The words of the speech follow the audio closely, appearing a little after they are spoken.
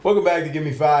Welcome back to Give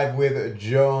Me Five with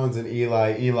Jones and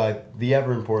Eli. Eli, the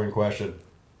ever important question: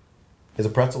 is a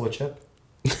pretzel a chip?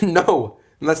 No,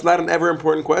 that's not an ever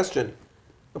important question.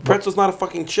 A pretzel's not a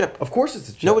fucking chip. Of course, it's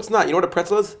a chip. No, it's not. You know what a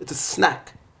pretzel is? It's a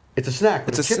snack. It's a snack. But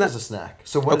It's a a chip snack. is a snack.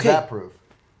 So what Okay. does that prove?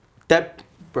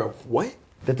 Bro, what?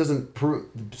 That doesn't prove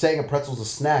saying a pretzel's a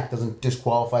snack doesn't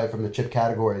disqualify it from the chip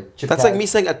category. That's like me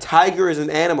saying a tiger is an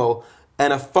animal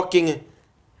and a fucking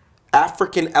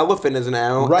African elephant is an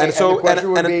animal. Right, And so and the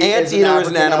question would an be, anteater is an is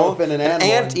an African animal. elephant an An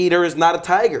animal? anteater is not a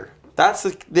tiger. That's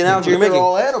the analogy you're They're making.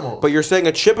 all animals. But you're saying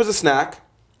a chip is a snack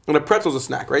and a pretzel's a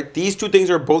snack, right? These two things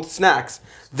are both snacks.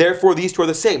 Therefore, these two are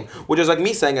the same. Which is like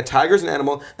me saying a tiger is an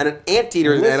animal and an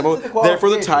anteater is an Listen animal. to the Therefore,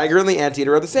 the qualifications. tiger and the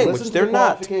anteater are the same, Listen which to they're the not.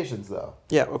 qualifications, though.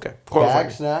 Yeah, okay. Bag Qualifying.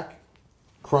 snack,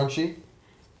 crunchy,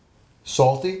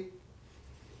 salty,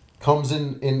 comes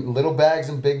in little bags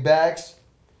and big bags.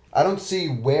 I don't see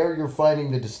where you're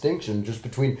finding the distinction just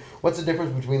between what's the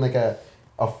difference between like a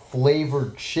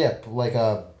flavored chip, like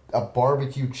a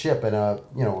barbecue chip and a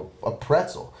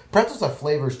pretzel. Pretzels have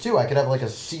flavors too. I could have like a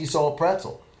sea salt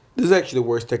pretzel. This is actually the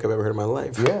worst take I've ever heard in my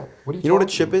life. Yeah. What are you You know what a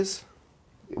talking chip about? is?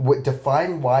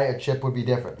 Define why a chip would be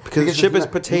different. Because a chip it's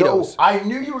is potatoes. No, I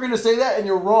knew you were going to say that, and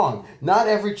you're wrong. Not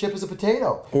every chip is a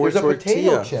potato. Or There's a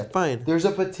potato tortilla. chip. Fine. There's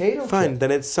a potato chip. Fine, then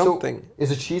it's something. So,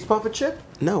 is a cheese puff a chip?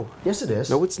 No. Yes, it is.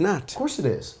 No, it's not. Of course it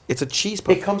is. It's a cheese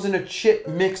puff. It comes in a chip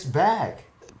mixed bag.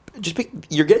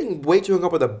 You're getting way too hung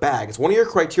up with a bag. It's one of your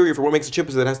criteria for what makes a chip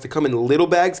is that it has to come in little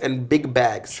bags and big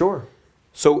bags. Sure.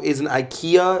 So is an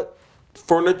IKEA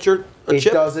furniture a It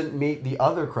chip? doesn't meet the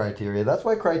other criteria. That's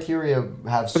why criteria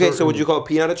have Okay, so would you call a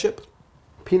peanut a chip?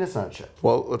 Peanut's not a chip.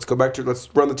 Well, let's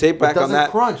run the tape back It on doesn't that.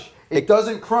 crunch. It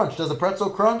doesn't crunch. Does a pretzel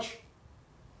crunch?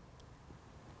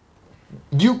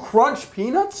 You crunch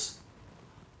peanuts?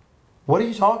 What are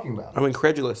you talking about? I'm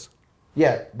incredulous.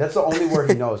 Yeah, that's the only word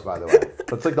he knows, by the way.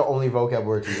 That's like the only vocab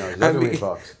word he knows. He doesn't read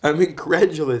books. I'm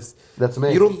incredulous. That's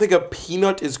amazing. You don't think a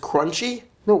peanut is crunchy?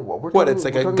 No, What, it's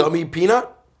like a gummy peanut?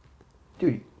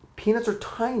 Dude, peanuts are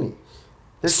tiny.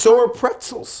 So are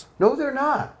pretzels. No, they're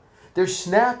not. They're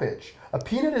snappage. A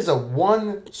peanut is a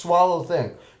one swallow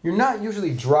thing. You're not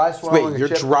usually dry swallowing Wait, a you're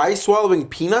chip. dry swallowing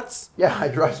peanuts? Yeah, I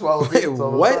dry swallow Wait, peanuts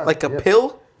all the what? time. Like a Yeah.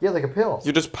 pill? Yeah, like a pill.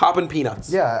 You're just popping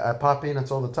peanuts. Yeah, I pop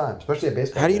peanuts all the time, especially at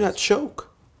baseball How do you games. not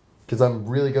choke? Because I'm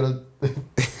really good at...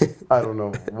 I don't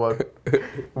know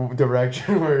what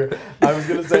direction we're... I was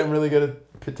going to say I'm really good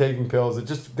at taking pills. It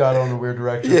just got on a weird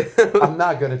direction. Yeah. I'm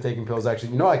not good at taking pills,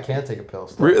 actually. You know I can't take a pill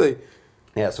still. Really?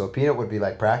 Yeah, so a peanut would be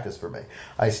like practice for me.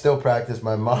 I still practice.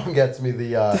 My mom gets me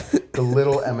the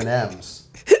little M&Ms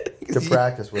to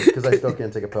practice with because I still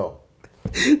can't take a pill.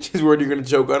 She's worried you're gonna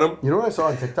choke on them. You know what I saw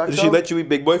on TikTok? Does though? she let you eat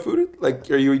big boy food? Like,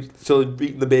 are you still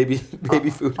eating the baby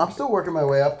food? I'm still working my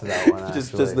way up to that one, just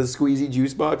actually. the squeezy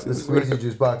juice box. The squeezy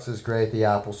juice box is great. The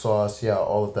applesauce, yeah,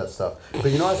 all of that stuff.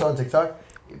 But you know what I saw on TikTok?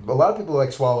 A lot of people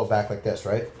like swallow back like this,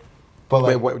 right? But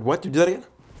Wait, like, what? Did you do that again?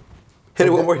 Hit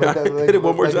it one more time. Hit it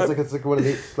one more time. It's like one of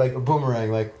these, like a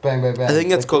boomerang, like bang, bang, bang. I think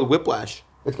that's Like, called whiplash.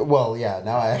 well, yeah.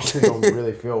 Now I actually don't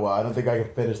really feel well. I don't think I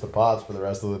can finish the pots for the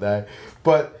rest of the day.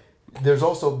 But there's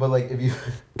also, like if you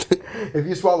if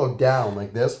you swallow down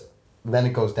like this, then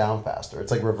it goes down faster. It's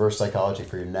like reverse psychology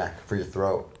for your neck, for your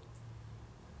throat.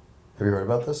 Have you heard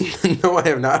about this? No, I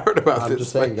have not heard about I'm this.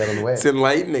 just saying, get on the way. It's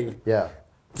enlightening. Yeah.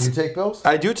 Do you take pills?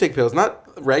 I do take pills, not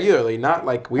regularly, not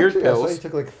like weird Actually, I saw pills. you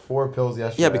took like 4 pills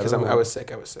yesterday. Yeah, because I was sick.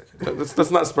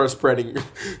 Let's not start spreading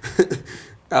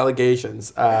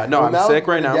allegations. No, Well, I'm now sick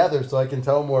we're right now. together, so I can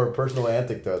tell more personal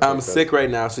anecdotes. I'm like sick right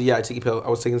now, so yeah, I take a pill. I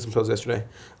was taking some pills yesterday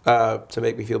to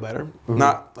make me feel better. Mm-hmm.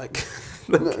 Not like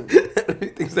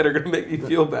things that are gonna make me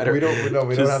feel better. We don't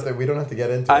Just have to get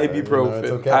into it. ibuprofen.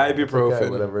 It's okay. Ibuprofen. It's okay,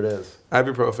 whatever it is.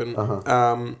 Ibuprofen.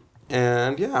 Uh-huh.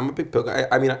 And yeah, I'm a big pill guy.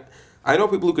 I mean, I know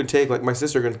people who can take like my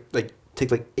sister can like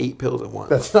take like 8 pills at once.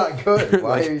 That's not good.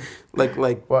 Why? are you- like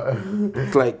What?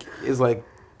 like is like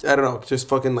I don't know, just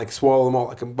fucking like swallow them all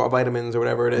like vitamins or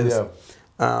whatever it is. Yeah.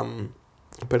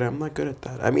 But I'm not good at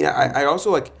that. I mean, I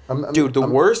also like, I'm- dude. The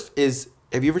I'm- worst is,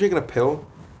 have you ever taken a pill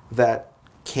that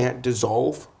can't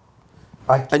dissolve?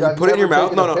 And you I've put it in your never mouth?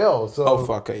 taken No, a no. pill, so Oh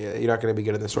fuck, yeah, you're not gonna be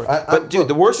good at this story. I- But dude, look-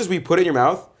 the worst is we put it in your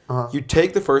mouth. Uh-huh. You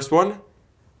take the first one,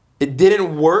 it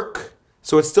didn't work,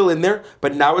 so it's still in there.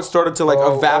 But now it started to like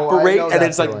I evaporate, know and that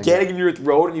it's like feeling, getting in your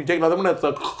throat, and you take another one, and it's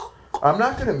like I'm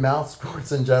not good at mouth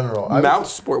sports in general. mouth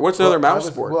sport. What's another mouth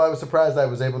sport? Well, I was surprised I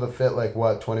was able to fit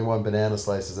 21 banana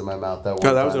slices in my mouth that one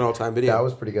Oh, that was time. an all-time video. That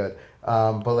was pretty good.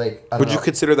 But like, I don't Would you know.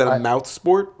 consider that a mouth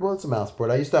sport? Well, it's a mouth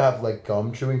sport. I used to have like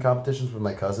gum chewing competitions with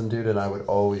my cousin, dude, and I would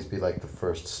always be like the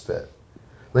first to spit.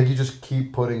 Like you just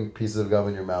keep putting pieces of gum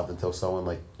in your mouth until someone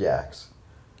like yaks.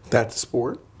 That's a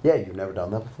sport. Yeah, you've never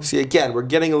done that before? See, again, we're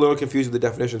getting a little confused with the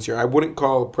definitions here. I wouldn't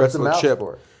call a pretzel a mouth chip,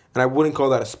 sport. and I wouldn't call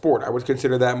that a sport. I would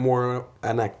consider that more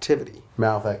an activity.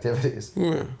 Mouth activities.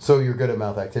 Yeah. So you're good at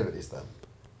mouth activities then?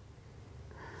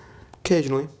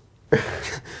 Occasionally.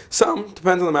 Some.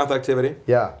 Depends on the mouth activity.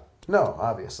 Yeah. No,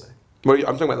 obviously. What are you,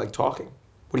 I'm talking about, like, talking.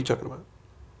 What are you talking about?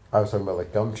 I was talking about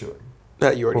like gum chewing.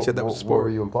 You already said that was a What sport. were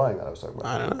you implying that I was talking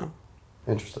about? I don't know.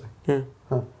 Interesting. Yeah.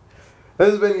 Huh.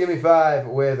 This has been Give Me 5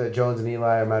 with Jones and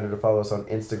Eli. A reminder to follow us on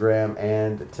Instagram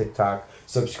and TikTok.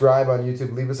 Subscribe on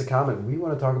YouTube. Leave us a comment. We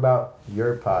want to talk about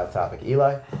your pod topic.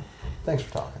 Eli, thanks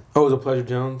for talking. Oh, it was a pleasure,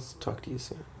 Jones. Talk to you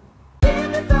soon.